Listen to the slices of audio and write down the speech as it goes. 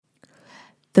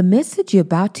The message you're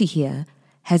about to hear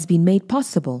has been made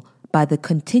possible by the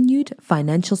continued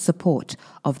financial support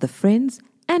of the friends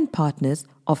and partners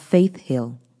of Faith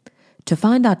Hill. To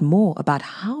find out more about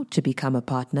how to become a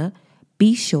partner,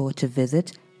 be sure to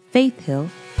visit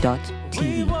faithhill.tv.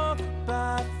 We walk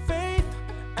by faith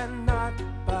and not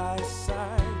by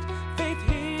sight. Faith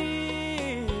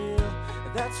Hill,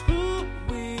 that's who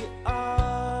we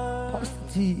are. Pastor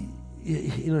T,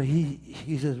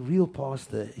 he's a real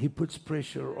pastor. He puts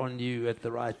pressure on you at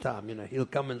the right time. He'll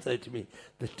come and say to me,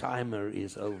 the timer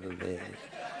is over there.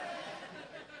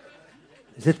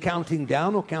 Is it counting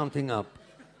down or counting up?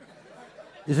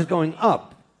 Is it going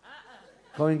up?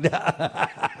 Going down?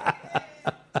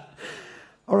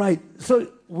 All right.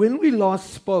 So when we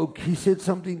last spoke, he said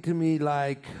something to me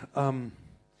like, I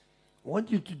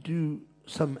want you to do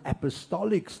some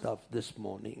apostolic stuff this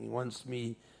morning. He wants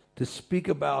me to speak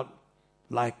about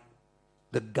like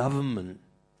the government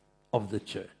of the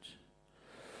church.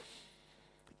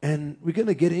 And we're going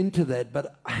to get into that.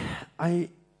 But I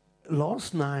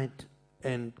last night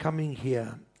and coming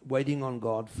here, waiting on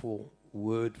God for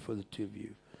word for the two of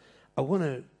you, I want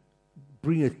to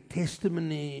bring a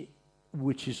testimony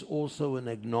which is also an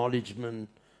acknowledgement,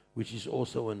 which is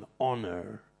also an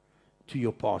honor to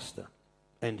your pastor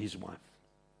and his wife.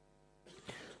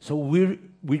 So we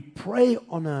pray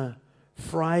on a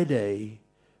Friday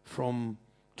from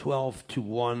 12 to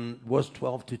 1, was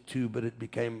 12 to 2, but it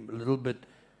became a little bit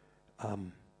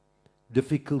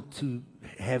difficult to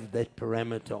have that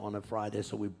parameter on a Friday,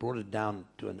 so we brought it down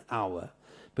to an hour.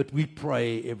 But we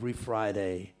pray every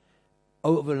Friday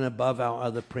over and above our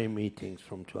other prayer meetings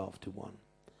from 12 to 1.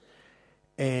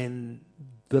 And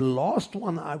the last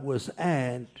one I was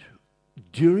at,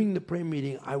 during the prayer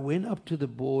meeting, I went up to the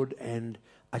board and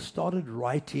I started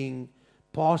writing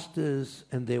pastors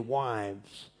and their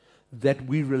wives that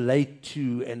we relate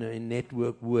to and are in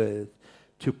network with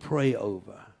to pray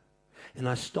over. And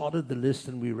I started the list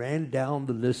and we ran down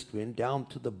the list, went down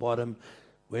to the bottom,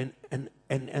 and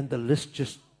the list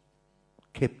just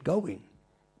kept going.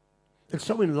 And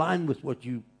so in line with what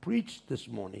you preached this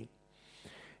morning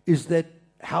is that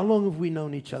how long have we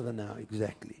known each other now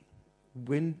exactly?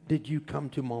 When did you come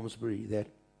to Malmesbury? That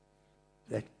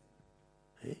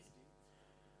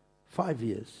 5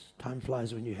 years. Time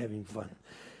flies when you're having fun.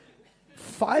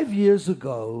 5 years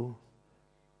ago,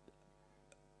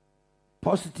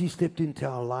 Pastor T stepped into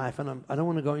our life, and I don't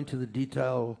want to go into the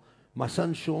detail. My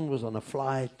son Sean was on a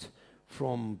flight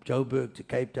from Joburg to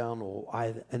Cape Town,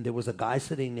 and there was a guy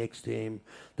sitting next to him.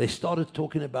 They started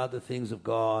talking about the things of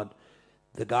God.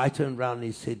 The guy turned around and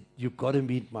he said, "You've got to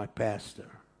meet my pastor."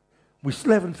 We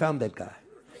still haven't found that guy.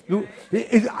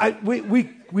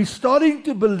 We're starting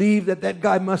to believe that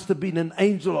guy must have been an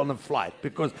angel on a flight,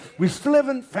 because we still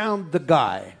haven't found the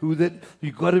guy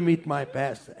 "You got to meet my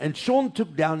pastor." And Sean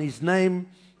took down his name,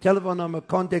 telephone number,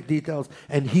 contact details,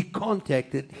 and he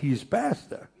contacted his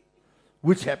pastor,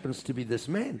 which happens to be this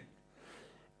man.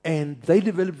 And they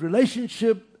developed a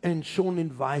relationship, and Sean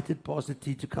invited Pastor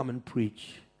T to come and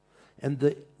preach.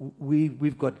 And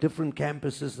we've got different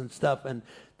campuses and stuff. And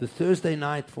the Thursday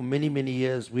night, for many, many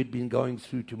years, we'd been going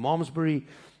through to Malmesbury,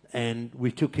 and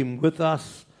we took him with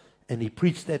us, and he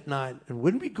preached that night. And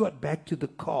when we got back to the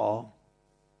car,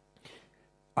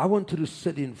 I wanted to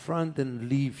sit in front and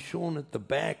leave Sean at the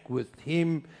back with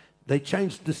him. They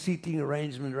changed the seating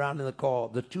arrangement around in the car.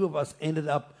 The two of us ended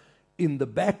up in the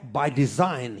back by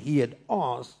design. He had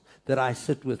asked that I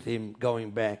sit with him going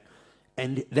back.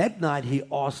 And that night he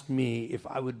asked me if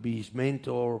I would be his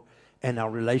mentor, and our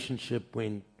relationship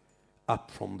went up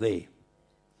from there.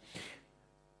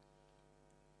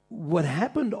 What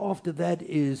happened after that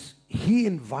is he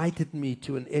invited me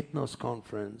to an ethnos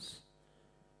conference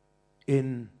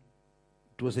it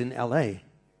was in LA.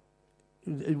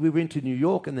 We went to New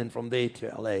York and then from there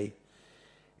to LA,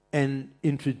 and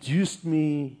introduced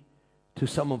me to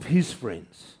some of his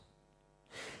friends.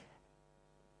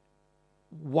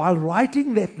 While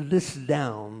writing that list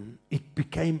down, it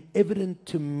became evident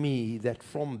to me that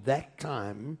from that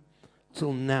time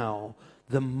till now,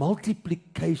 the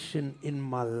multiplication in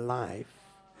my life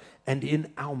and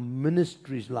in our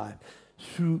ministry's life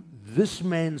through this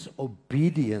man's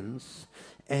obedience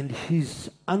and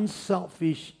his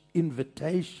unselfish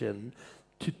invitation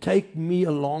to take me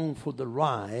along for the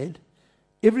ride,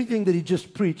 everything that he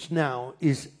just preached now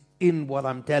is in what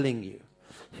I'm telling you.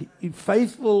 He's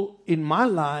faithful in my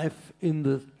life in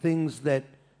the things that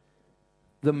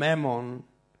the mammon,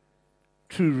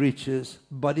 true riches,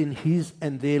 but in his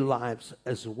and their lives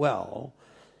as well.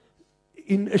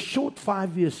 In a short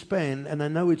 5-year span, and I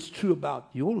know it's true about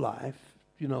your life,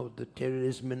 the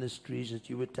terrorist ministries that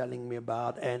you were telling me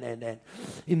about, and.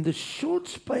 In the short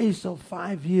space of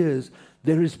 5 years,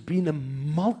 there has been a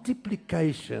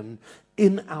multiplication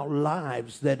in our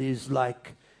lives that is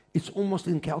like, it's almost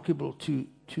incalculable to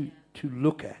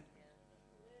look at.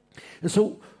 And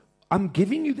so I'm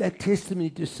giving you that testimony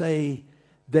to say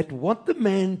that what the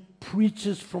man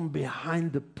preaches from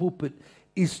behind the pulpit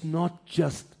is not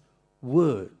just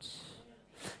words.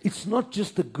 It's not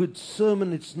just a good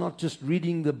sermon. It's not just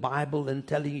reading the Bible and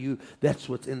telling you that's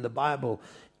what's in the Bible.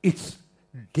 It's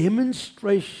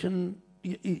demonstration.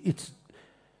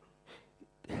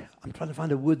 I'm trying to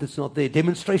find a word that's not there.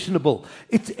 Demonstrationable.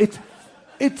 It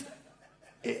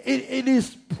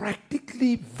is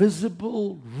practically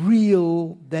visible,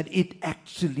 real, that it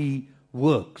actually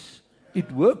works. It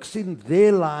works in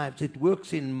their lives. It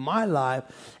works in my life.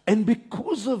 And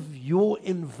because of your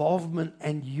involvement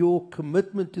and your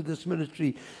commitment to this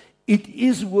ministry, it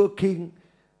is working.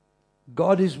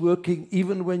 God is working.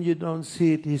 Even when you don't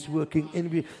see it, He's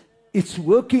working. It's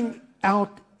working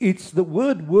out. The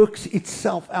word works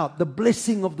itself out. The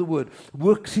blessing of the word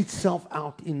works itself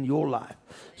out in your life.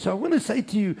 So I want to say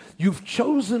to you, you've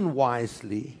chosen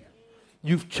wisely.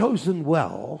 You've chosen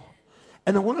well.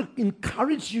 And I want to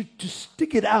encourage you to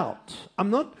stick it out.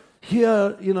 I'm not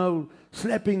here,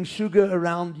 slapping sugar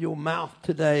around your mouth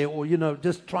today or,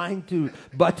 just trying to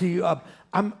butter you up.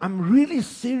 I'm really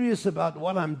serious about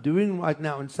what I'm doing right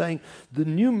now and saying the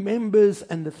new members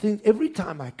and the things, every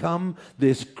time I come,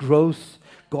 there's growth.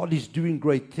 God is doing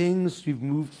great things. We've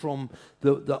moved from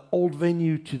the old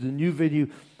venue to the new venue.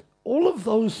 All of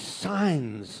those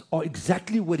signs are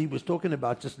exactly what he was talking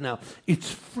about just now. It's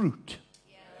fruit.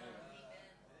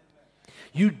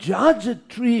 You judge a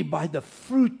tree by the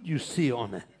fruit you see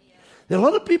on it. There are a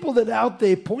lot of people that are out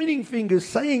there pointing fingers,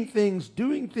 saying things,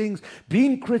 doing things,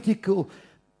 being critical.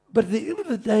 But at the end of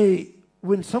the day,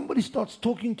 when somebody starts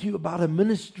talking to you about a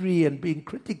ministry and being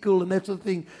critical and that sort of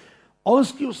thing,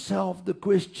 ask yourself the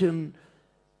question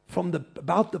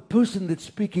about the person that's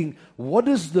speaking. What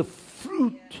does the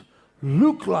fruit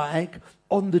look like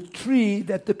on the tree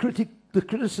that the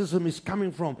criticism is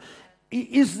coming from?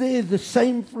 Is there the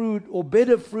same fruit or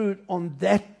better fruit on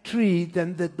that tree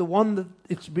than the one that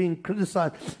it's being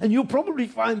criticized? And you'll probably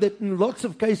find that in lots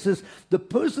of cases, the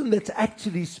person that's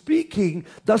actually speaking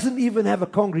doesn't even have a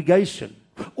congregation.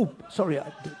 Oh, sorry,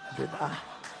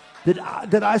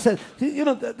 did I say?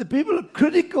 The people are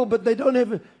critical, but they don't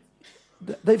have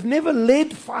they've never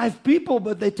led 5 people,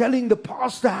 but they're telling the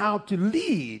pastor how to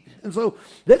lead. And so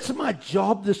that's my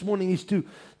job this morning, is to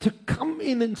come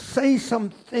in and say some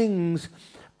things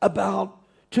about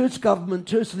church government,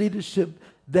 church leadership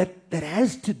that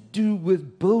has to do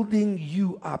with building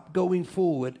you up going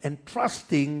forward and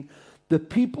trusting the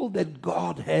people that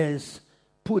God has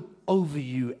put over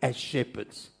you as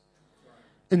shepherds.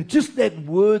 And just that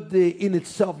word there in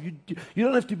itself, you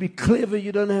don't have to be clever,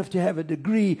 you don't have to have a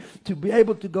degree to be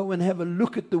able to go and have a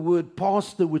look at the word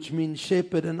pastor, which means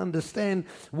shepherd, and understand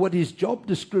what his job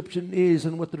description is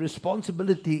and what the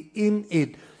responsibility in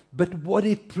it, but what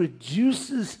it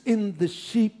produces in the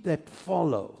sheep that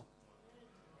follow.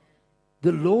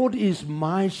 The Lord is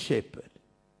my shepherd.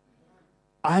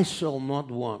 I shall not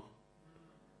want.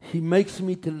 He makes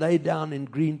me to lay down in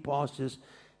green pastures.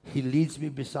 He leads me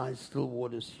beside still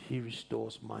waters. He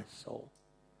restores my soul.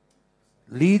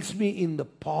 Leads me in the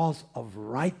path of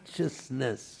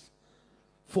righteousness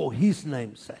for His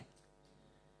name's sake.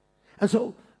 And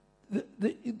so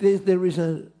there is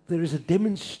a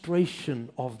demonstration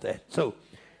of that. So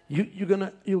you're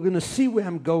gonna see where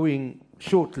I'm going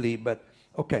shortly. But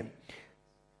okay,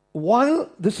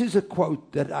 while this is a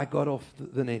quote that I got off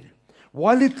the net.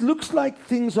 While it looks like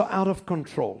things are out of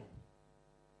control,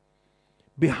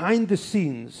 behind the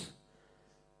scenes,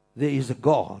 there is a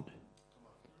God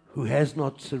who has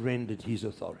not surrendered His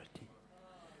authority.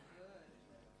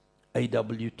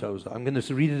 A.W. Tozer. I'm going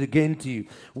to read it again to you.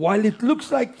 While it looks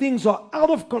like things are out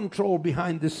of control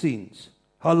behind the scenes,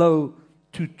 hello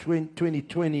to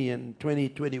 2020 and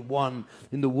 2021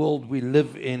 in the world we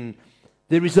live in,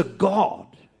 there is a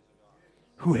God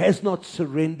who has not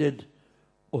surrendered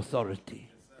authority.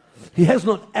 He has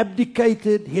not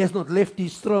abdicated. He has not left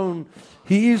His throne.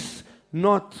 He is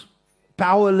not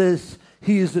powerless.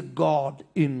 He is a God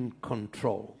in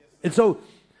control. And so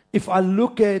if I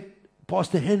look at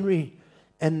Pastor Henry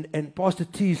and Pastor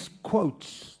T's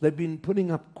quotes, they've been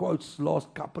putting up quotes the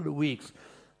last couple of weeks,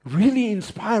 really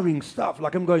inspiring stuff.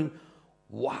 Like I'm going,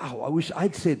 wow, I wish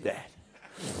I'd said that.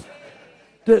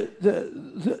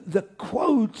 The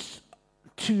quotes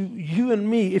to you and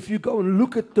me, if you go and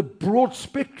look at the broad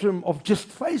spectrum of just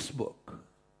Facebook,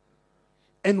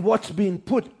 and what's being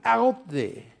put out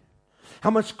there, how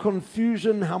much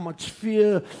confusion, how much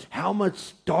fear, how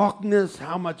much darkness,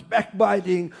 how much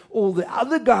backbiting all the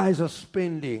other guys are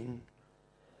spending,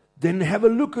 then have a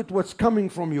look at what's coming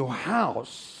from your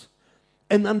house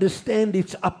and understand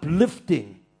it's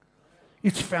uplifting,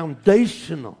 it's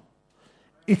foundational,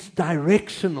 it's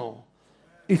directional,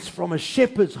 it's from a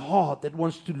shepherd's heart that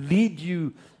wants to lead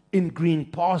you in green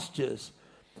pastures.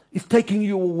 It's taking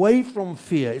you away from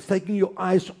fear. It's taking your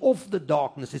eyes off the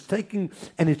darkness. It's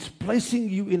placing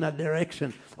you in a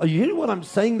direction. Are you hearing what I'm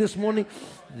saying this morning?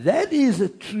 That is a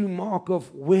true mark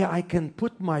of where I can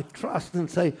put my trust and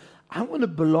say, I want to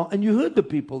belong. And you heard the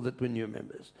people that were new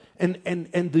members. And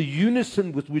the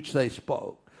unison with which they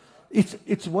spoke.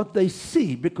 It's what they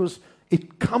see, because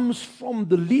it comes from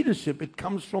the leadership. It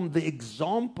comes from the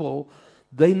example.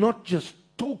 They're not just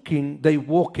talking, they're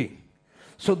walking.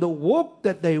 So the walk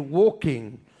that they're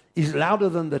walking is louder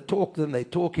than the talk than they're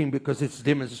talking, because it's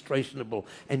demonstrationable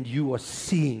and you are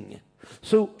seeing.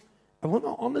 So I want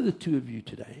to honor the two of you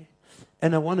today.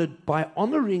 And I wanted, by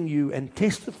honoring you and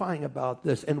testifying about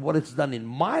this and what it's done in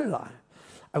my life,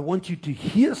 I want you to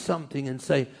hear something and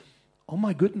say, oh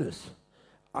my goodness,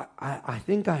 I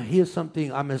think I hear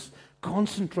something. I must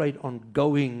concentrate on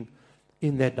going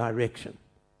in that direction.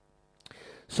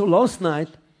 So last night,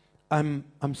 I'm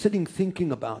sitting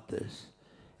thinking about this.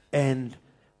 And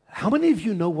how many of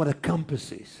you know what a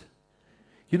compass is?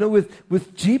 You know,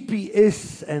 with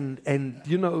GPS and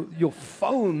you know, your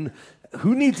phone,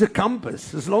 who needs a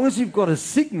compass? As long as you've got a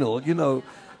signal, you know,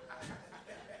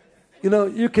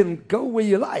 you can go where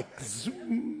you like.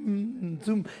 Zoom,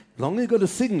 zoom. As long as you've got a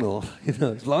signal,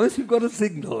 as long as you've got a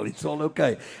signal, it's all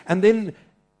okay. And then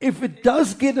if it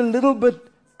does get a little bit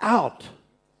out,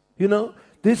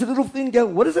 there's a little thing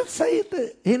down. What does it say,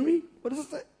 Henry? What does it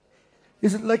say?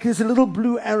 Is it like there's a little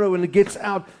blue arrow and it gets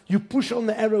out? You push on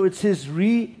the arrow, it says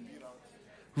rerouting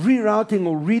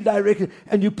or redirecting,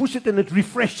 and you push it and it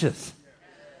refreshes.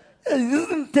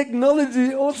 Isn't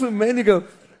technology awesome, man? You go,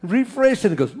 refresh,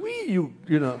 and it goes, wee, you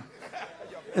know.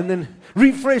 And then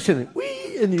refresh, and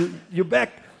wee, and you're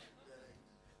back.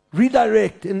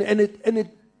 Redirect, and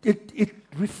it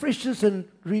refreshes and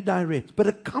redirects. But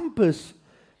a compass,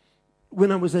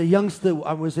 when I was a youngster,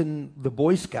 I was in the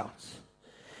Boy Scouts,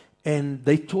 and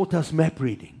they taught us map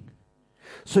reading.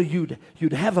 So you'd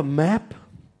have a map,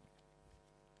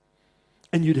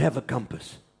 and you'd have a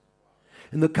compass.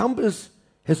 And the compass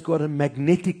has got a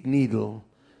magnetic needle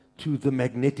to the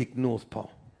magnetic North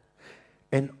Pole.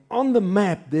 And on the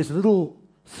map, there's a little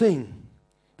thing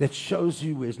that shows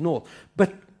you where's north.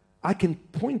 But I can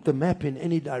point the map in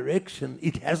any direction.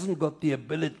 It hasn't got the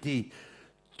ability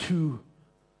to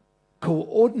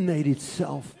coordinate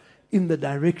itself in the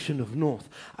direction of north.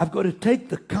 I've got to take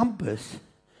the compass,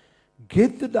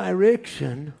 get the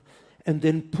direction, and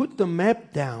then put the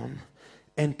map down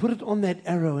and put it on that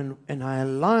arrow, and I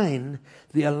align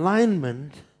the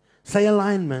alignment. Say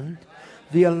alignment.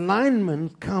 The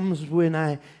alignment comes when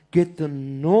I get the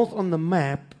north on the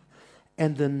map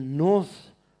and the north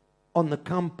on the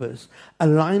compass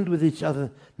aligned with each other.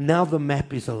 Now the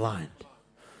map is aligned.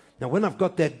 Now when I've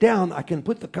got that down, I can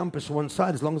put the compass one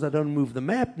side as long as I don't move the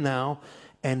map now,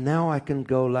 and now I can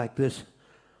go like this.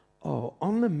 Oh,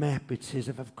 on the map it says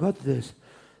if I've got this,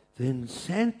 then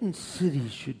Sandton City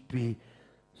should be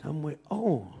somewhere.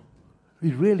 Oh,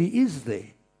 it really is there.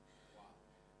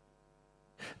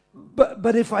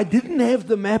 But if I didn't have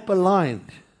the map aligned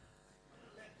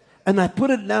and I put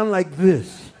it down like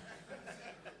this,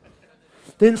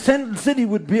 then Sandton City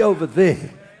would be over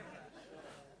there.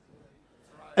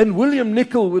 And William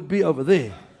Nickel would be over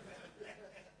there.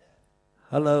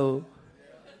 Hello?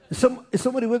 Is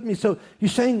somebody with me? So you're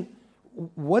saying,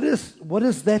 what has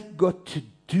that got to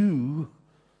do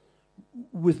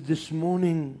with this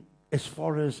morning as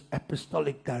far as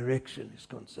apostolic direction is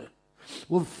concerned?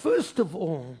 Well, first of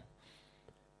all,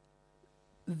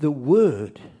 the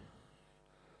Word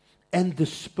and the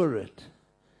Spirit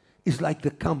is like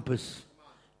the compass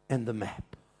and the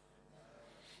map.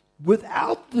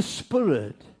 Without the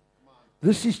Spirit,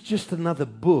 this is just another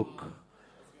book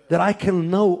that I can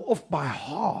know off by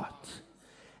heart,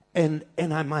 and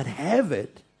I might have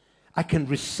it, I can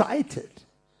recite it,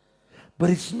 but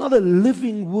it's not a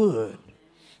living word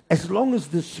as long as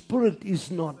the Spirit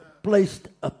is not placed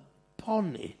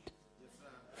upon it.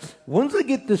 Once I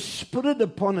get the Spirit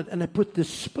upon it and I put the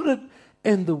Spirit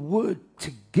and the Word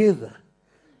together,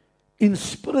 in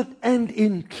spirit and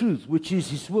in truth, which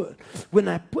is His Word, when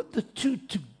I put the two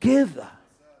together,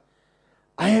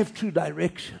 I have true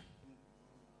direction.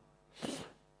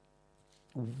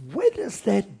 Where does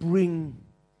that bring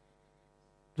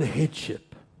the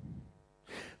headship?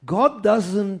 God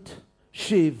doesn't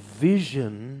share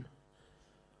vision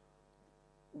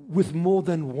with more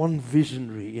than one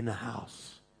visionary in a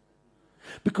house.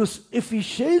 Because if he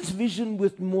shares vision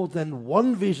with more than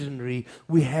one visionary,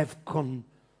 we have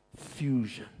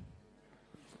confusion.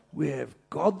 We have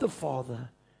God the Father,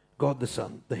 God the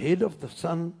Son. The head of the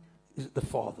Son is the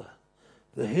Father.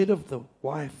 The head of the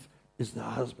wife is the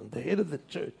husband. The head of the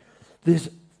church.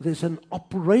 There's an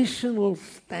operational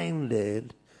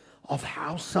standard of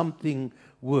how something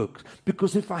works.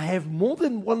 Because if I have more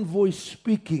than one voice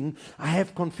speaking, I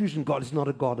have confusion. God is not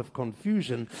a God of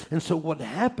confusion. And so what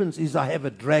happens is I have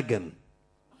a dragon.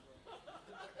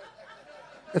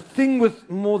 A thing with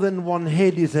more than one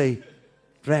head is a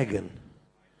dragon.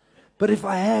 But if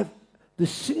I have the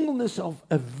singleness of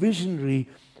a visionary,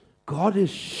 God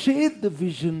has shared the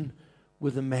vision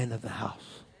with the man of the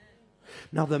house.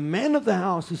 Now the man of the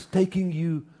house is taking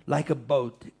you like a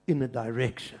boat in a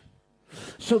direction.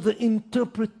 So the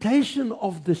interpretation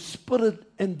of the Spirit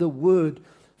and the Word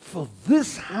for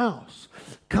this house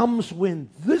comes when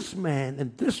this man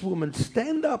and this woman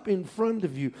stand up in front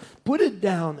of you, put it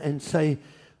down and say,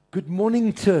 "Good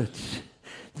morning, church.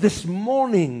 This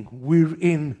morning we're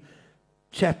in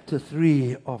chapter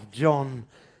 3 of John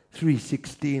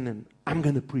 3:16, and I'm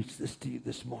going to preach this to you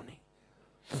this morning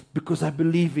because I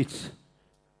believe it's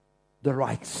the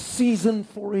right season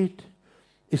for it.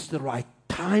 It's the right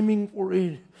timing for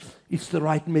it. It's the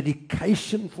right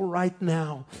medication for right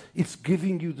now. It's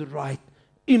giving you the right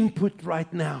input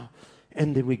right now."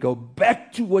 And then we go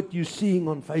back to what you're seeing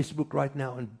on Facebook right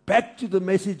now and back to the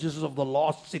messages of the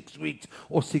last 6 weeks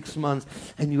or 6 months.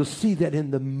 And you'll see that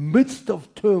in the midst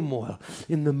of turmoil,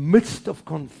 in the midst of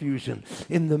confusion,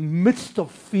 in the midst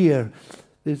of fear,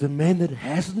 there's a man that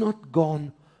has not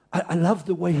gone. I love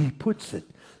the way he puts it.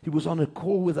 He was on a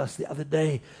call with us the other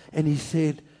day and he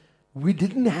said, we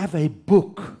didn't have a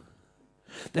book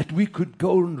that we could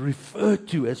go and refer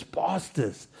to as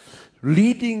pastors.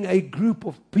 Leading a group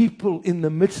of people in the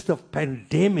midst of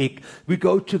pandemic, we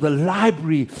go to the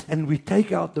library and we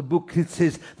take out the book. It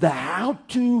says, the how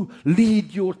to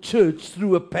lead your church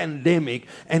through a pandemic.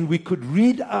 And we could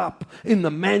read up in the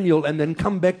manual and then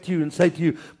come back to you and say to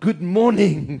you, good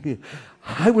morning.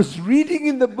 I was reading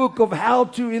in the book of how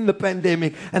to in the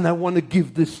pandemic and I want to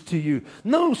give this to you.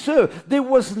 No, sir, there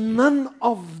was none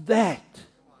of that.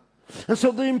 And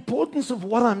so the importance of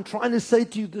what I'm trying to say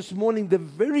to you this morning, the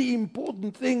very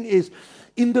important thing is,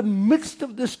 in the midst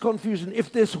of this confusion,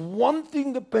 if there's one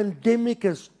thing the pandemic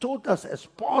has taught us as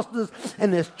pastors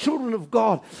and as children of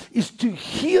God, is to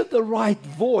hear the right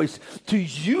voice, to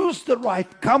use the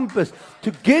right compass,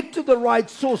 to get to the right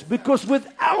source, because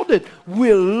without it,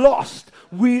 we're lost.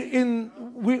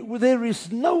 There is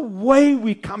no way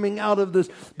we're coming out of this,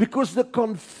 because the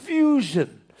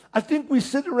confusion. I think we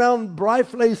sit around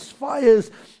Braaivleis fires,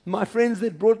 my friends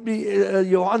that brought me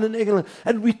Johan and England,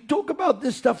 and we talk about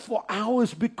this stuff for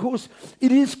hours because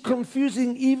it is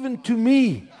confusing even to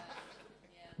me.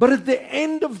 But at the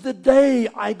end of the day,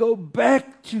 I go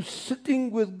back to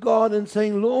sitting with God and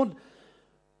saying, Lord,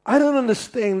 I don't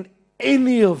understand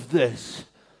any of this,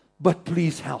 but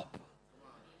please help.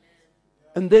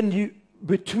 And then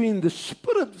between the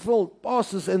Spirit-filled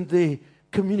pastors and the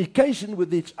communication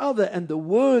with each other and the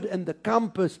word and the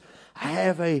compass, I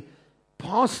have a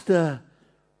pastor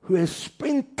who has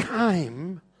spent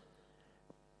time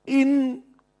in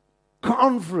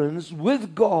conference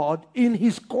with God in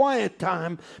his quiet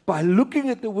time by looking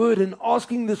at the word and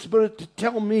asking the Spirit to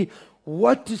tell me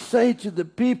what to say to the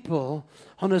people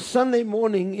on a Sunday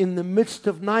morning in the midst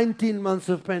of 19 months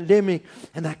of pandemic,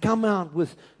 and I come out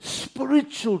with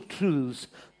spiritual truths,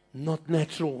 not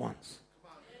natural ones.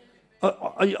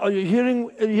 Are you hearing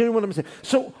what I'm saying?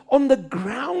 So on the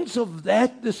grounds of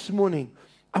that this morning,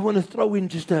 I want to throw in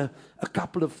just a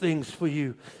couple of things for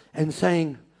you and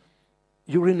saying,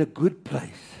 you're in a good place.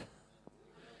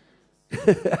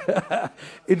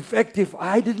 In fact, if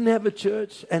I didn't have a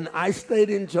church and I stayed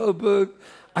in Joburg,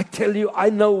 I tell you, I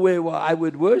know where I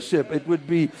would worship. It would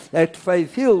be at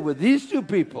Faith Hill with these two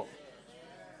people.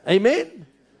 Amen?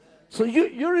 So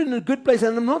you're in a good place,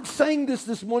 and I'm not saying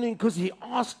this morning because he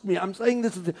asked me. I'm saying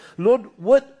this, Lord,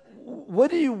 what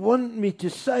do you want me to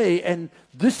say? And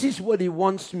this is what he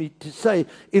wants me to say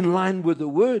in line with the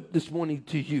word this morning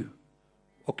to you.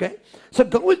 Okay? So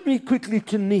go with me quickly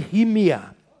to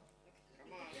Nehemiah.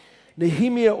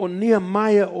 Nehemiah or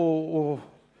Nehemiah or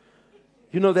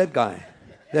you know that guy.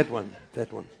 That one.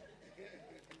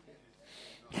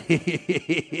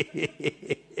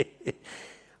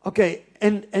 Okay,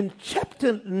 and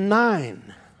chapter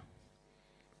 9.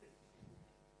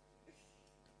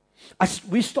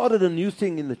 We started a new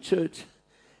thing in the church,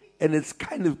 and it's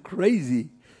kind of crazy.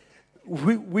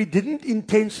 We didn't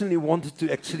intentionally want it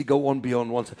to actually go on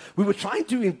beyond one. We were trying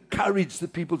to encourage the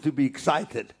people to be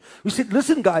excited. We said,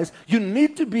 listen, guys, you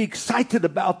need to be excited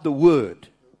about the word.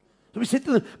 So we said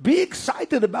to them, be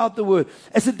excited about the word.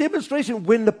 As a demonstration,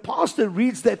 when the pastor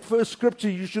reads that first scripture,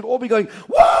 you should all be going,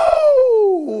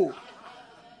 whoa!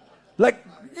 Like,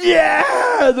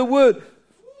 yeah, the word.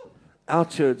 Our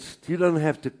church, you don't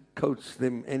have to coach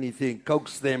them anything,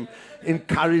 coax them,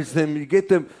 encourage them, you get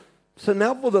them. So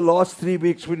now for the last 3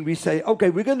 weeks when we say, okay,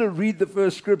 we're going to read the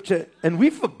first scripture, and we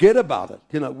forget about it.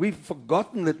 We've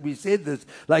forgotten that we said this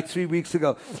like 3 weeks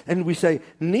ago. And we say,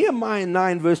 Nehemiah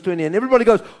 9 verse 20, and everybody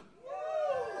goes,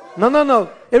 no.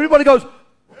 Everybody goes,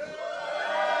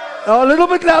 a little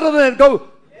bit louder than that, go.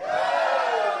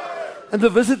 And the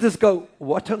visitors go,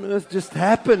 what on earth just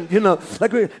happened?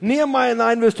 Like Nehemiah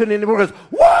 9 verse 20, and everyone goes,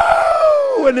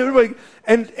 whoa! And everybody,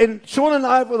 and Sean and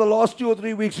I for the last 2 or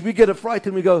 3 weeks, we get a fright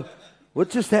and we go, what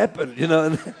just happened?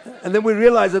 And then we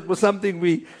realize it was something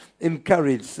we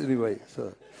encouraged anyway.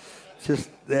 So just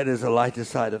that is a lighter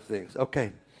side of things.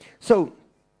 Okay. So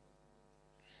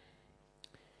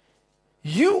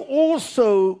you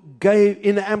also gave,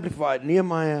 in the Amplified,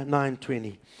 Nehemiah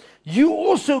 9:20, you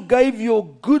also gave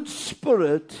your good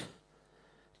spirit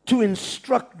to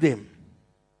instruct them,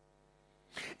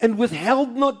 and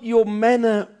withheld not your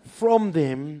manna from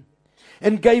them,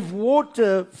 and gave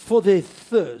water for their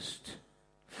thirst.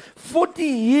 40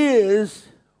 years,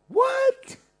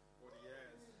 what?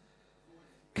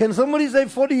 Can somebody say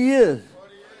 40 years?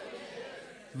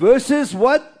 Versus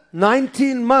what?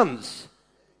 19 months.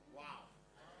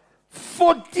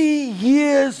 40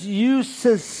 years you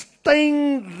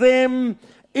sustained them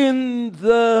in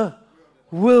the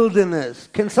wilderness.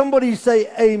 Can somebody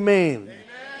say amen? Amen.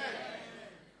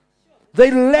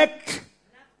 They lacked.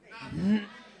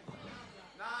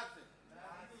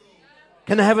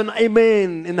 Can I have an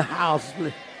amen in the house?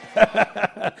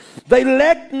 They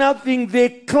lacked nothing. Their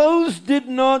clothes did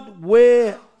not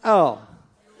wear out.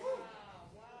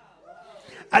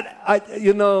 I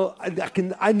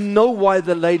know why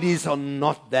the ladies are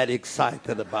not that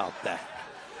excited about that.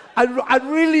 I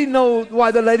really know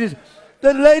why the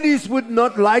ladies would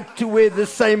not like to wear the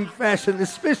same fashion,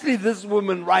 especially this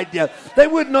woman right here. They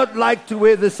would not like to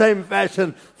wear the same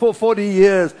fashion for 40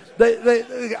 years.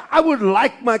 I would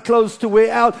like my clothes to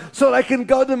wear out so I can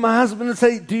go to my husband and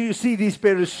say, do you see these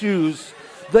pair of shoes?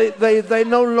 They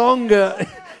no longer...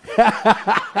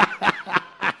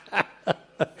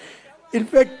 In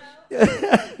fact,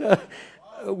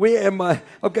 where am I?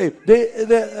 Okay,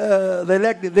 they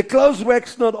lacked it. Their clothes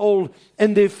waxed not old,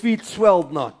 and their feet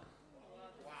swelled not.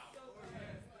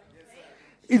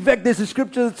 In fact, there's a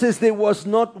scripture that says there was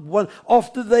not one,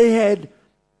 after they had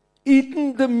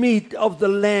eaten the meat of the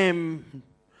lamb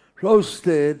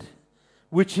roasted,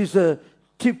 which is a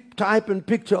type and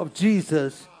picture of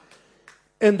Jesus,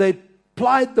 and they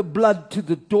applied the blood to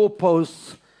the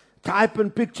doorposts, type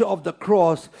and picture of the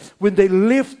cross. When they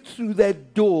left through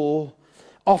that door,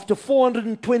 after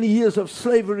 420 years of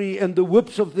slavery and the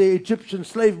whips of the Egyptian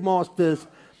slave masters,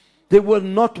 there were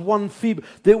not one feeble.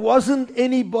 There wasn't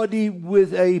anybody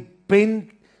with a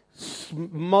bent,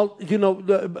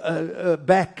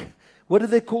 back. What do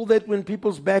they call that when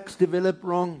people's backs develop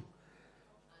wrong?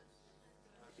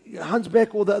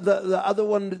 Hunchback, or the other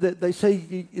one that they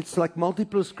say it's like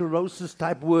multiple sclerosis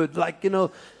type word.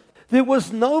 There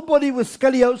was nobody with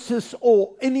scoliosis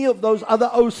or any of those other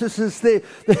osises there.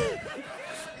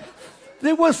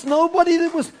 There was nobody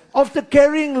that was, after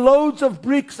carrying loads of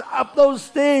bricks up those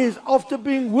stairs, after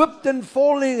being whipped and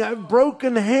falling,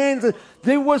 broken hands,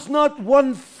 there was not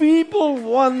one feeble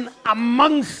one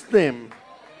amongst them.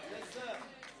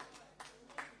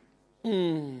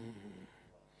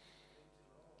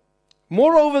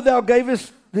 Moreover, thou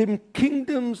gavest them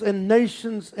kingdoms and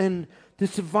nations, and to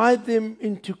divide them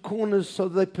into corners, so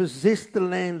they possessed the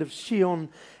land of Shion,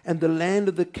 and the land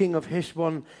of the king of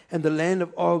Heshbon, and the land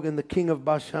of Og, and the king of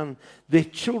Bashan. Their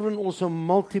children also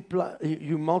multiplied.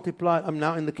 You multiplied. I'm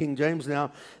now in the King James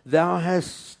now. Thou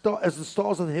hast, as the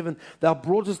stars of heaven, thou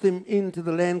broughtest them into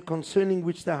the land concerning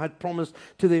which thou had promised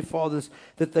to their fathers,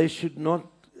 that they should not,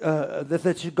 that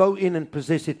they should go in and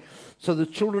possess it. So the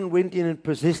children went in and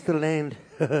possessed the land.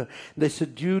 They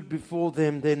subdued before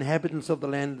them the inhabitants of the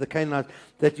land, the Canaanites,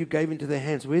 that you gave into their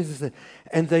hands. Where's this?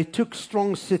 And they took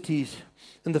strong cities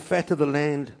and the fat of the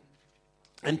land,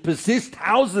 and possessed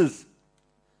houses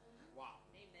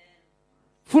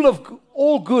full of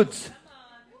all goods.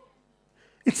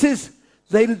 It says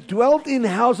they dwelt in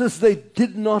houses they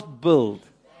did not build.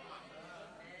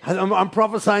 I'm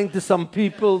prophesying to some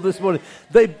people this morning.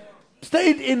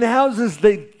 stayed in houses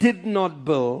they did not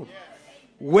build.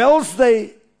 Wells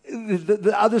the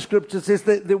other scripture says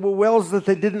that there were wells that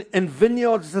they didn't, and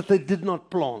vineyards that they did not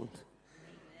plant.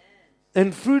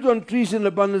 And fruit on trees in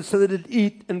abundance, so that it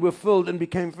eat and were filled and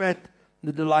became fat,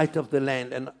 the delight of the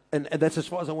land. And that's as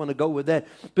far as I want to go with that.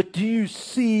 But do you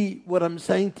see what I'm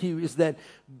saying to you is that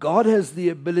God has the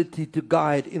ability to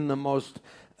guide in the most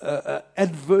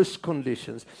adverse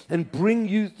conditions and bring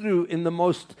you through in the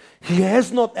most. He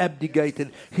has not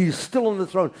abdicated. He is still on the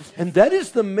throne. And that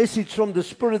is the message from the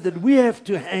Spirit that we have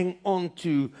to hang on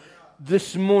to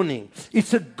this morning.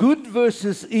 It's a good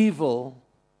versus evil.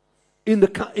 In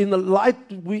the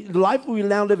life we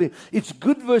now live in, it's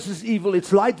good versus evil,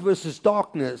 it's light versus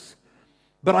darkness.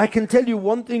 But I can tell you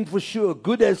one thing for sure: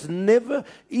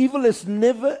 evil has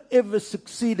never ever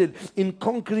succeeded in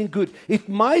conquering good. It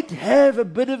might have a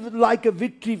bit of like a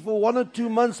victory for 1 or 2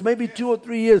 months, maybe 2 or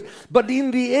 3 years, but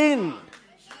in the end,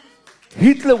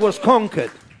 Hitler was conquered.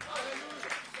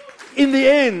 In the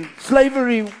end,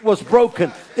 slavery was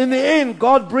broken. In the end,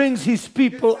 God brings His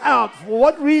people out. For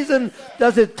what reason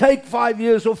does it take 5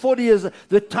 years or 40 years?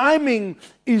 The timing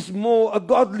is more a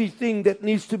godly thing that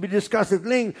needs to be discussed at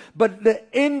length. But the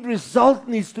end result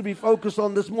needs to be focused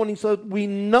on this morning, so that we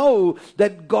know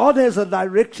that God has a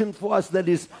direction for us that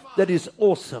is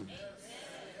awesome.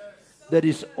 That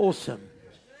is awesome.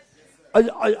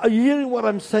 Are you hearing what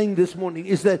I'm saying this morning?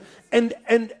 Is that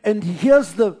and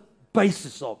here's the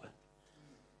basis of it.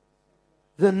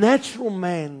 The natural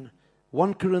man,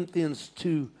 1 Corinthians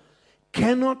 2,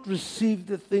 cannot receive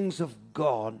the things of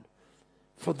God,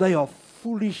 for they are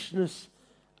foolishness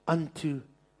unto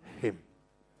him.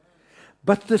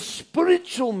 But the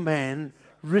spiritual man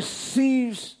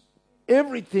receives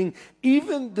everything,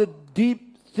 even the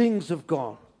deep things of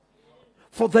God,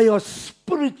 for they are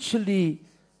spiritually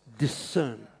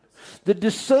discerned. The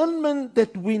discernment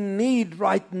that we need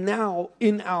right now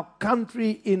in our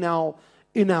country, in our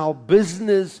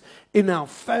business, in our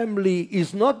family,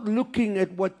 is not looking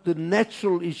at what the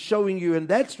natural is showing you. And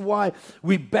that's why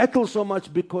we battle so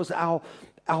much, because our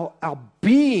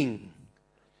being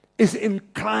is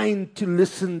inclined to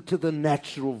listen to the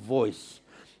natural voice.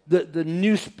 The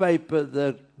newspaper,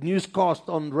 the newscast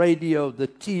on radio, the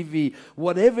TV,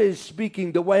 whatever is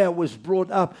speaking, the way I was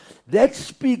brought up, that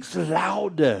speaks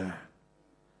louder.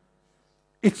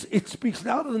 It speaks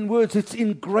louder than words. It's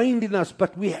ingrained in us.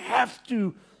 But we have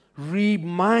to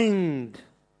renew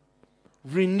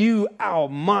our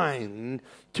mind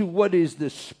to what is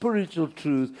the spiritual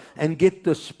truth, and get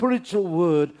the spiritual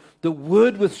word, the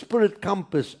word with spirit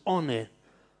compass on it.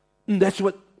 And that's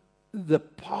what the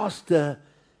pastor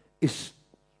is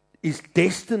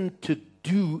destined to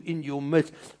do in your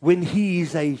midst when he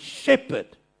is a shepherd.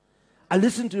 I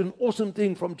listened to an awesome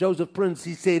thing from Joseph Prince.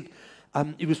 He said,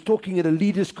 he was talking at a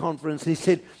leaders' conference. He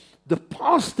said, the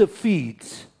pastor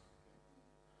feeds.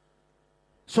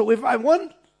 So if I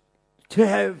want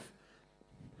to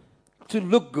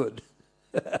look good,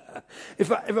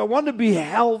 if I want to be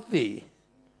healthy,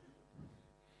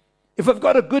 if I've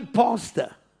got a good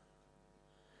pastor,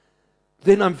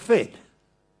 then I'm fed.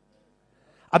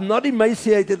 I'm not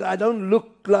emaciated. I don't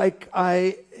look like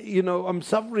I'm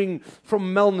suffering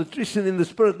from malnutrition in the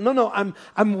spirit. No,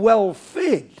 I'm well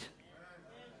fed.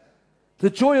 The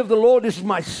joy of the Lord is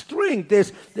my strength.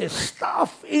 There's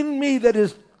stuff in me that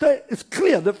is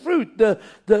clear. The fruit,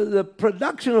 the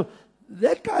production of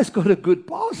that guy's got a good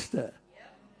pastor,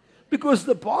 because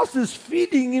the pastor's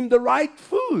feeding him the right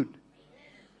food.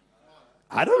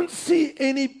 I don't see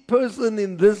any person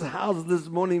in this house this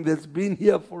morning that's been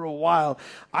here for a while.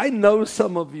 I know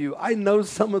some of you. I know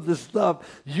some of the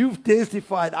stuff. You've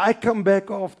testified. I come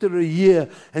back after a year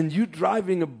and you're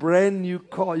driving a brand new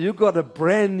car. You got a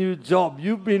brand new job.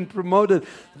 You've been promoted.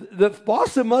 The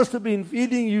pastor must have been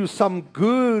feeding you some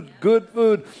good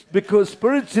food, because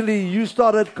spiritually you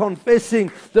started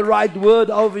confessing the right word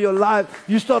over your life.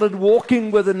 You started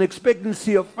walking with an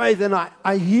expectancy of faith. And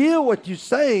I hear what you're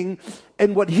saying.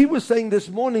 And what he was saying this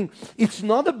morning, it's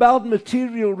not about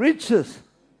material riches.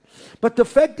 But the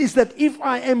fact is that if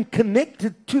I am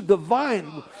connected to the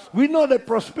vine, we're not a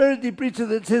prosperity preacher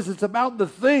that says it's about the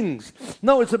things.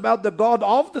 No, it's about the God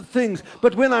of the things.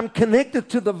 But when I'm connected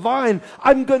to the vine,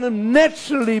 I'm going to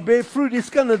naturally bear fruit. It's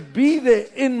going to be there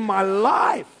in my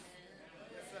life.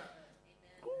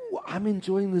 Ooh, I'm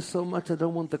enjoying this so much, I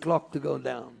don't want the clock to go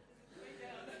down.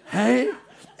 Hey,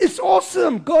 it's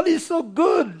awesome. God is so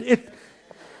good.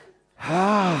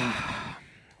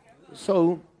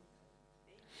 So,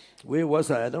 where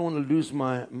was I? I don't want to lose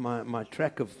my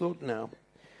track of thought now.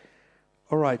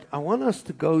 All right, I want us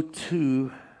to go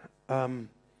to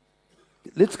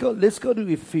let's go to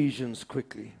Ephesians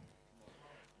quickly.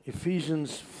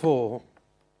 Ephesians 4.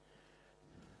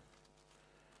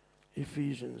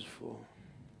 Ephesians 4.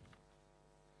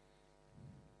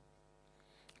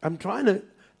 I'm trying to,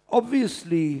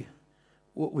 obviously,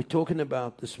 what we're talking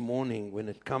about this morning when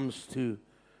it comes to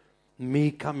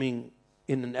me coming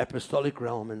in an apostolic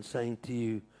realm and saying to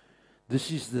you,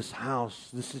 this is this house,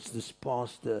 this is this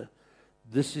pastor,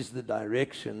 this is the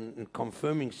direction, and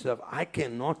confirming stuff, I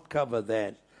cannot cover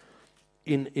that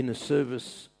in a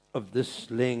service of this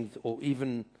length or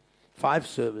even 5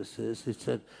 services. It's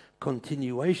a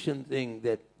continuation thing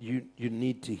that you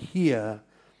need to hear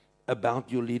about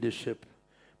your leadership.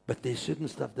 But there's certain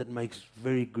stuff that makes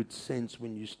very good sense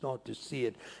when you start to see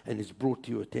it and it's brought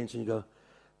to your attention. You go,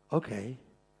 okay,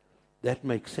 that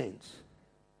makes sense.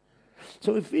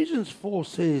 So Ephesians 4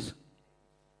 says,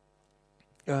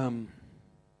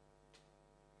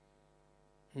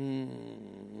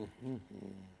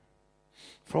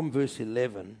 from verse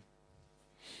 11,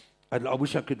 I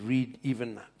wish I could read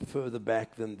even further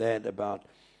back than that about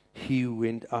he who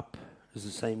went up is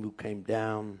the same who came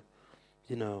down,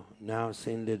 now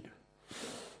ascended.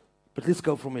 But let's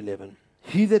go from 11.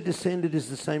 He that descended is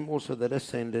the same also that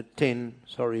ascended,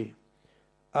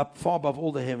 up far above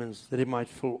all the heavens, that he might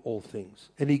fill all things.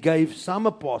 And he gave some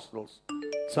apostles,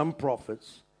 some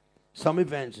prophets, some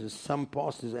evangelists, some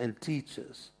pastors and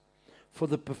teachers for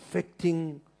the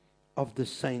perfecting of the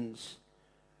saints,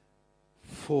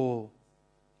 for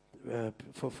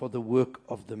the work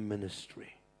of the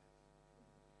ministry.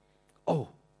 Oh,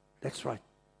 that's right.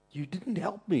 You didn't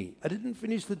help me. I didn't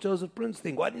finish the Joseph Prince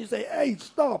thing. Why didn't you say, hey,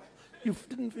 stop? You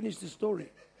didn't finish the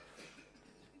story.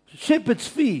 Shepherds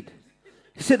feed.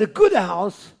 He said a good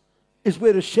house is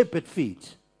where a shepherd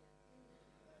feeds.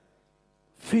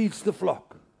 Feeds the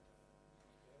flock.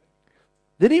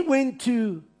 Then he went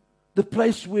to the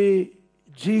place where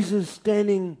Jesus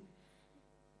standing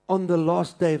on the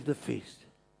last day of the feast.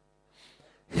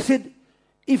 He said,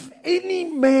 if any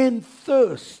man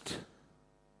thirst,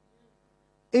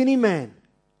 any man,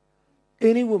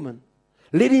 any woman,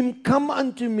 let him come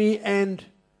unto me and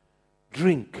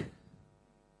drink.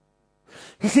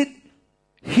 He said,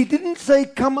 he didn't say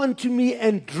come unto me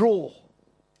and draw.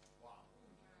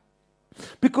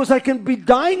 Because I can be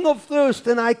dying of thirst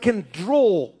and I can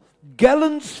draw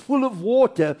gallons full of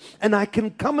water and I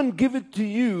can come and give it to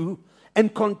you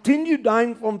and continue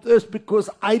dying from thirst because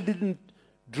I didn't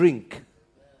drink.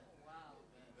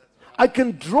 I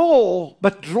can draw,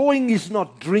 but drawing is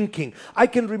not drinking. I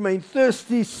can remain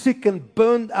thirsty, sick, and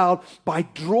burned out by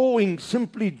drawing,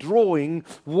 simply drawing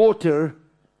water,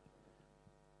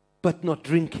 but not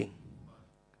drinking.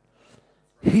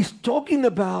 He's talking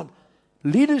about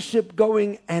leadership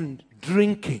going and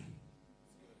drinking.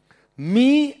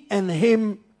 Me and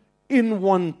him in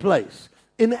one place.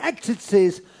 In Acts it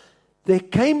says, there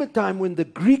came a time when the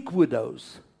Greek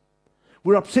widows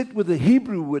were upset with the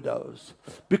Hebrew widows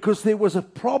because there was a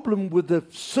problem with the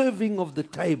serving of the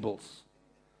tables.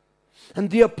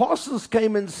 And the apostles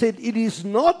came and said, it is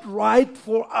not right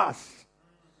for us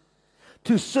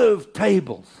to serve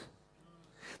tables.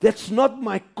 That's not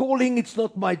my calling. It's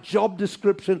not my job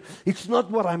description. It's not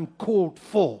what I'm called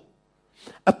for.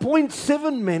 Appoint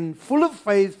 7 men full of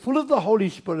faith, full of the Holy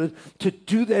Spirit to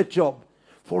do that job.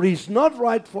 For it's not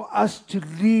right for us to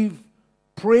leave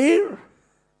prayer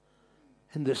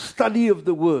and the study of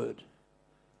the word.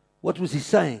 What was he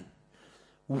saying?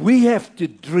 We have to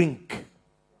drink.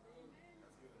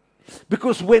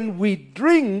 Because when we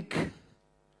drink,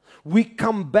 we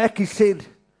come back, he said,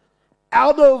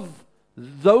 out of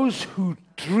those who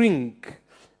drink,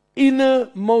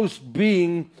 innermost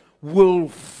being will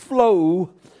flow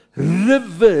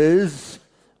rivers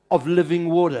of living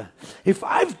water. If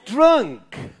I've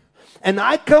drunk and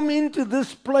I come into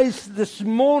this place this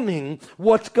morning,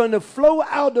 what's going to flow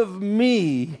out of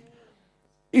me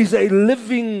is a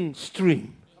living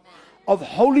stream of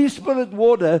Holy Spirit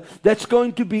water that's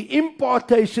going to be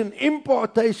impartation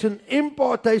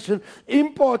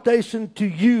to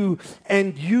you,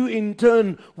 and you in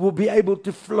turn will be able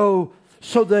to flow.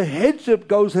 So the headship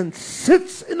goes and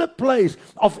sits in a place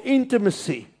of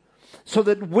intimacy, so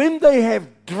that when they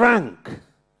have drunk,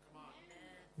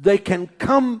 they can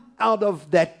come out of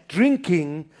that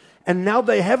drinking, and now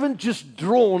they haven't just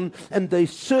drawn and they're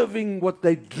serving what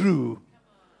they drew.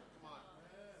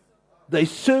 They're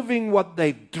serving what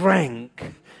they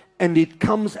drank, and it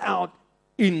comes out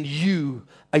in you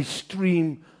a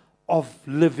stream of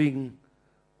living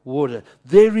water.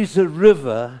 There is a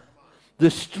river,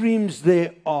 the streams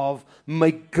thereof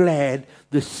make glad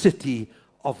the city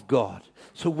of God.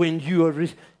 So when you are,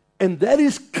 and that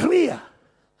is clear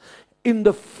in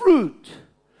the fruit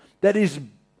that is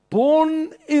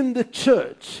born in the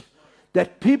church,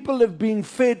 that people have been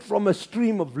fed from a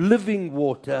stream of living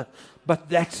water, but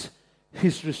that's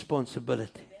his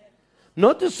responsibility.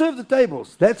 Not to serve the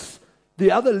tables, that's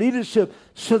the other leadership,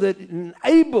 so that it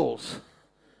enables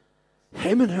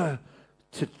him and her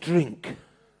to drink.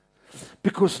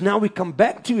 Because now we come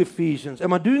back to Ephesians.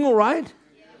 Am I doing all right?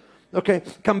 Okay,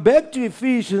 come back to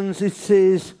Ephesians. It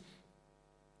says,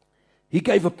 he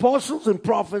gave apostles and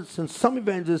prophets and some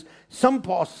evangelists, some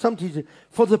pastors, some teachers,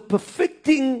 for the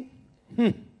perfecting,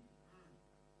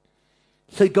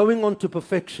 say going on to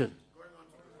perfection.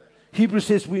 Hebrews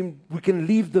says we can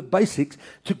leave the basics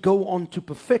to go on to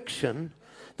perfection.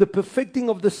 The perfecting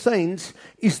of the saints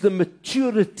is the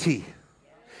maturity.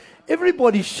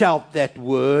 Everybody shout that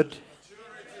word.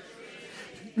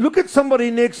 Look at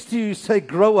somebody next to you, say,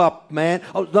 grow up, man.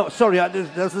 Oh, no, sorry.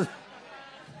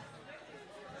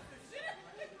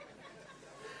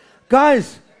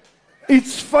 Guys,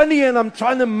 it's funny and I'm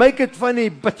trying to make it funny,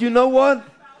 but you know what?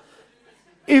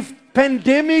 If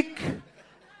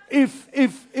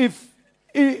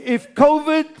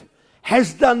COVID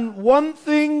has done one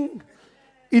thing,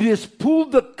 it has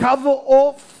pulled the cover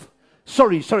off.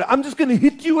 Sorry, I'm just going to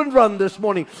hit you and run this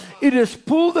morning. It has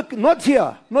pulled the, not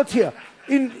here.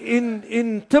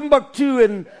 In Timbuktu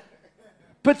and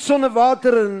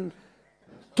Pitsonnewater and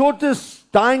tortoise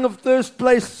dying of thirst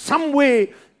place somewhere.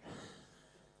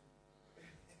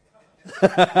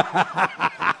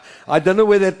 I don't know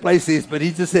where that place is, but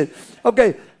he just said,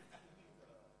 okay,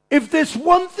 if there's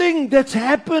one thing that's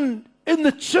happened in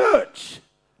the church,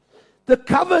 the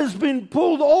cover has been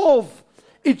pulled off.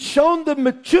 It's shown the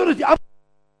maturity.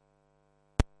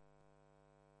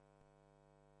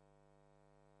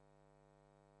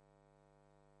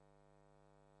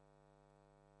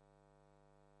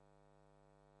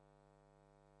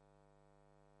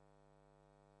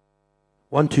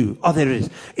 One, two. Oh, there it is.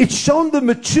 It's shown the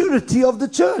maturity of the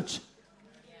church.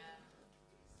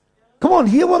 Come on,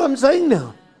 hear what I'm saying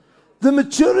now. The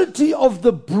maturity of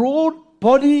the broad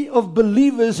body of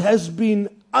believers has been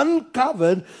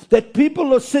uncovered, that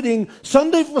people are sitting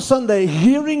Sunday for Sunday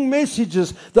hearing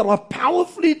messages that are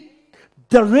powerfully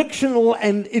directional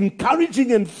and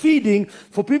encouraging and feeding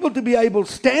for people to be able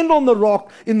to stand on the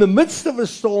rock in the midst of a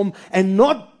storm and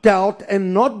not doubt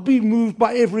and not be moved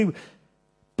by every...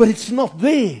 But it's not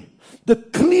there. The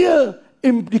clear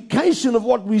implication of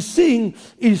what we're seeing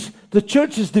is the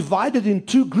church is divided in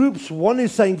two groups. One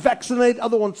is saying vaccinate,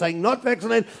 other one saying not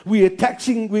vaccinate. We're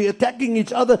attacking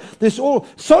each other.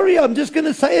 I'm just going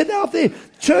to say it out there.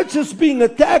 Church is being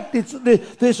attacked.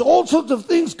 There's all sorts of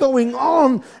things going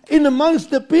on in amongst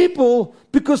the people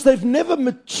because they've never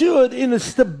matured in a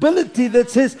stability that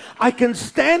says, I can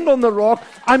stand on the rock.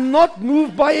 I'm not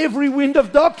moved by every wind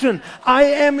of doctrine. I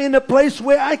am in a place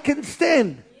where I can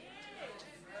stand.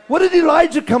 What did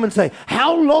Elijah come and say?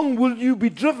 How long will you be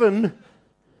driven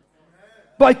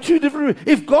by two different...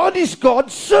 If God is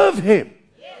God, serve him.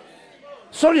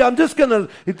 Sorry, I've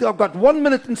got 1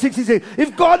 minute and 60 seconds.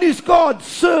 If God is God,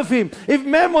 serve him. If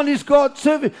Mammon is God,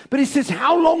 serve him. But he says,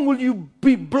 how long will you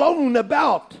be blown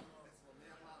about?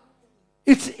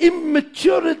 It's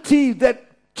immaturity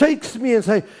that takes me and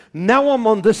say, now I'm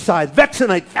on this side.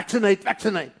 Vaccinate.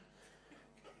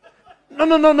 No.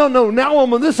 Now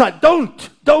I'm on this side. Don't.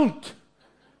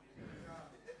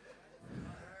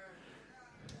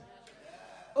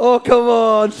 Oh, come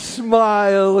on,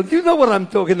 smile. You know what I'm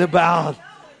talking about.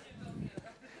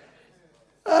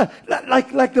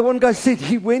 Like the one guy said,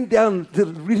 he went down, the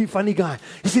really funny guy.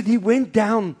 He said he went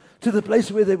down to the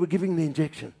place where they were giving the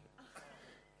injection.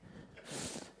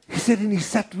 He said, and he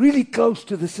sat really close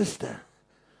to the sister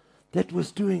that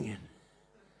was doing it.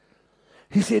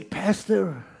 He said,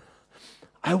 Pastor,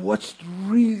 I watched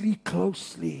really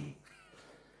closely.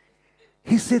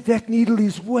 He said that needle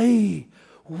is way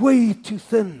too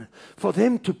thin for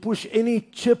them to push any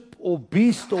chip or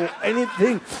beast or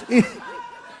anything.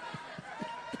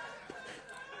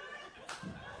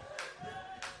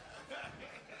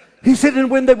 He said,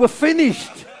 and when they were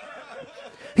finished,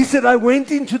 he said, I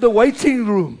went into the waiting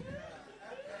room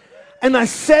and I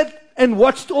sat and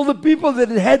watched all the people that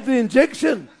had the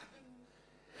injection.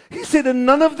 He said, and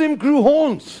none of them grew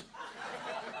horns.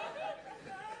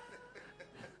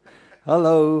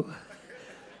 Hello.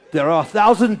 There are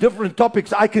 1,000 different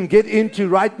topics I can get into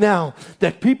right now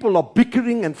that people are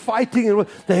bickering and fighting. And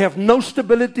they have no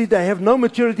stability. They have no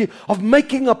maturity of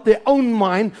making up their own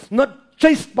mind, not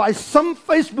chased by some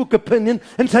Facebook opinion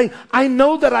and saying, I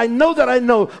know that I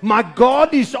know. My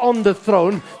God is on the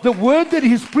throne. The word that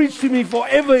he's preached to me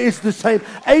forever is the same.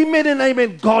 Amen and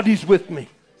amen. God is with me.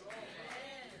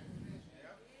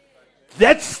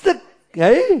 That's the,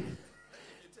 hey?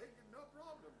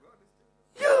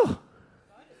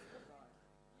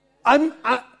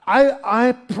 Yeah.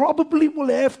 I probably will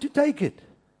have to take it.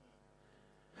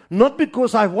 Not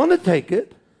because I want to take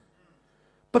it,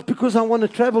 but because I want to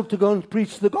travel to go and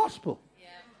preach the gospel.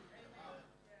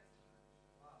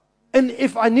 And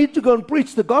if I need to go and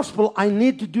preach the gospel, I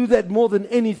need to do that more than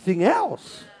anything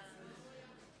else.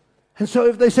 And so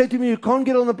if they say to me, you can't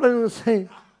get on the plane, and say,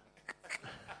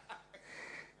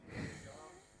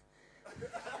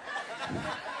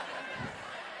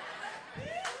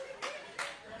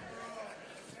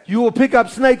 you will pick up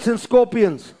snakes and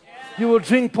scorpions. You will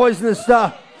drink poisonous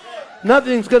stuff.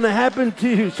 Nothing's going to happen to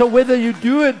you. So whether you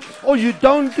do it or you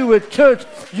don't do it, church,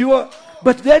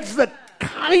 but that's the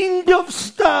kind of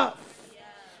stuff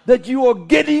that you are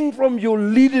getting from your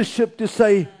leadership to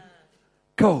say,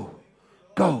 go.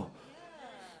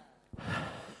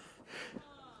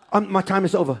 My time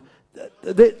is over.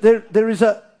 There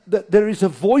is a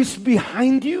voice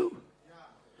behind you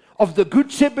of the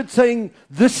Good Shepherd saying,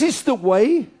 this is the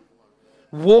way,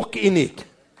 walk in it.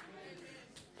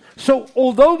 So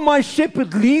although my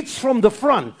shepherd leads from the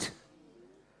front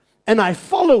and I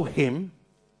follow him,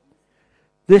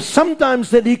 there's sometimes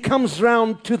that he comes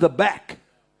round to the back.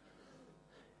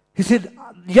 He said,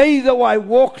 yea, though I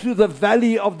walk through the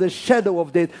valley of the shadow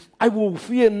of death, I will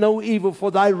fear no evil,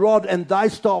 for thy rod and thy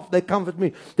staff, they comfort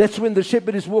me. That's when the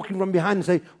shepherd is walking from behind and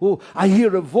say, oh, I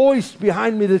hear a voice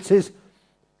behind me that says,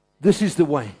 this is the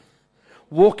way.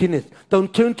 Walk in it.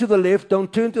 Don't turn to the left.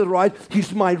 Don't turn to the right.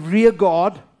 He's my rear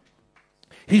guard.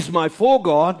 He's my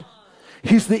foreguard.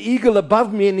 He's the eagle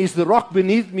above me and he's the rock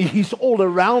beneath me. He's all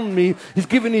around me. He's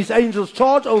given his angels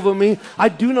charge over me. I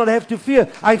do not have to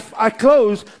fear. I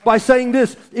close by saying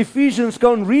this. Ephesians,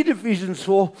 go and read Ephesians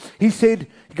 4. He said,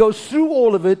 he goes through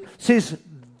all of it, says,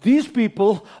 these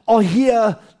people are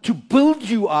here to build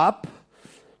you up,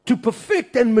 to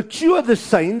perfect and mature the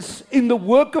saints in the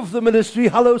work of the ministry.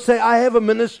 Hello, say, I have a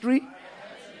ministry.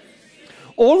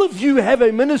 All of you have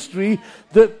a ministry.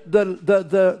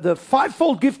 The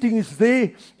fivefold gifting is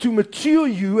there to mature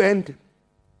you and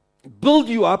build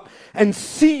you up and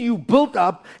see you built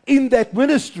up in that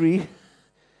ministry.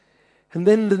 And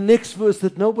then the next verse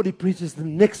that nobody preaches, the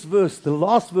next verse, the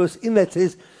last verse in that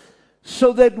says,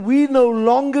 so that we no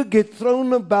longer get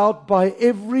thrown about by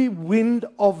every wind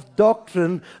of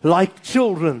doctrine like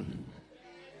children.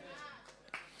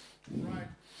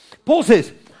 Paul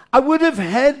says, I would have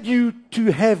had you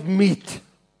to have meat.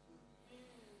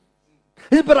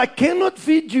 He said, but I cannot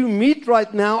feed you meat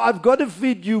right now. I've got to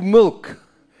feed you milk.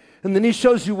 And then he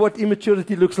shows you what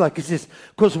immaturity looks like. He says,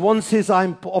 because one says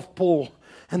I'm of Paul,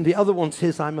 and the other one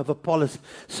says I'm of Apollos.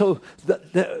 So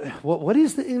what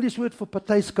is the English word for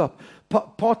pateiskap?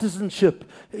 Partisanship.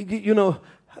 You know,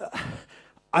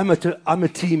 I'm a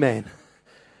T man.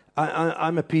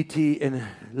 I'm a PT and a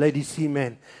lady C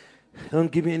man.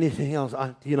 Don't give me anything else.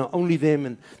 Only them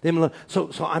and them alone. So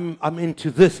I'm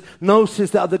into this. No,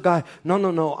 says the other guy.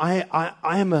 No.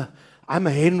 I'm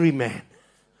a Henry man.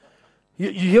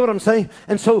 You hear what I'm saying?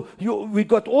 And so we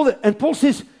got all that. And Paul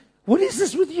says, what is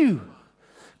this with you?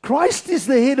 Christ is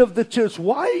the head of the church.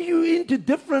 Why are you into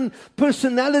different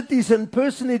personalities and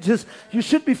personages? You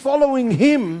should be following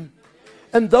him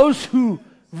and those who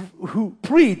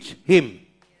preach him.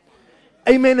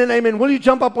 Amen and amen. Will you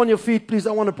jump up on your feet, please?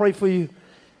 I want to pray for you.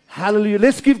 Hallelujah.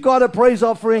 Let's give God a praise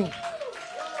offering.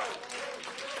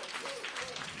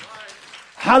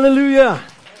 Hallelujah.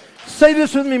 Say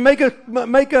this with me. Make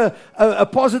a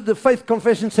positive faith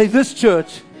confession. Say, this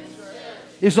church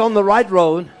is on the right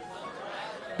road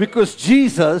because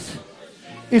Jesus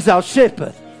is our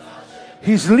shepherd.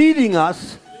 He's leading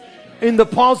us in the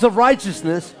paths of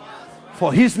righteousness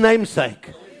for his name's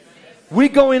sake. We're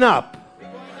going up,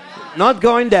 not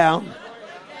going down.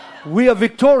 We are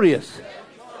victorious.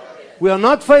 We are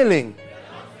not failing.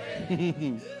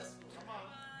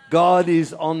 God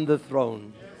is on the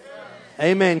throne.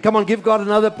 Amen. Come on, give God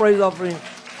another praise offering.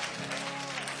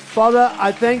 Father,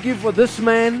 I thank you for this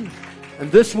man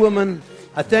and this woman.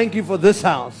 I thank you for this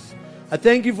house. I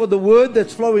thank you for the word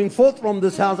that's flowing forth from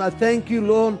this house. I thank you,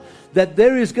 Lord, that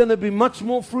there is going to be much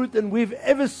more fruit than we've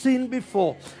ever seen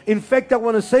before. In fact, I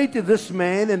want to say to this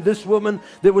man and this woman,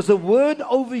 there was a word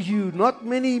over you not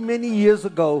many, many years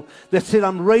ago that said,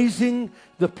 I'm raising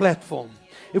the platform.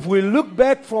 If we look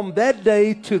back from that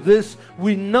day to this,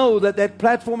 we know that that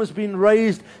platform has been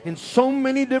raised in so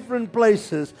many different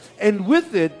places. And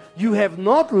with it, you have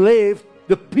not left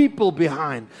the people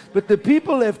behind. But the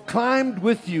people have climbed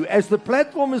with you. As the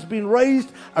platform has been raised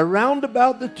around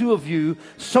about the two of you,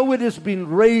 so it has been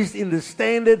raised in the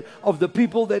standard of the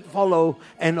people that follow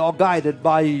and are guided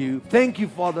by you. Thank you,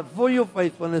 Father, for your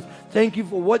faithfulness. Thank you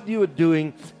for what you are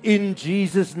doing. In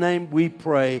Jesus' name we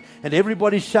pray. And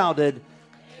everybody shouted,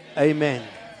 Amen.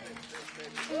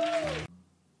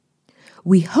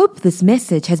 We hope this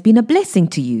message has been a blessing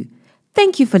to you.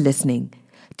 Thank you for listening.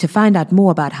 To find out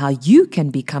more about how you can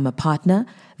become a partner,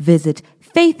 visit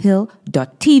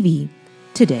faithhill.tv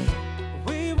today.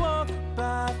 We walk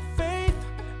by faith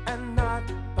and not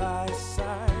by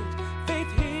sight.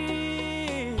 Faith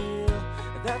Hill,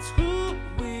 that's who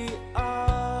we are.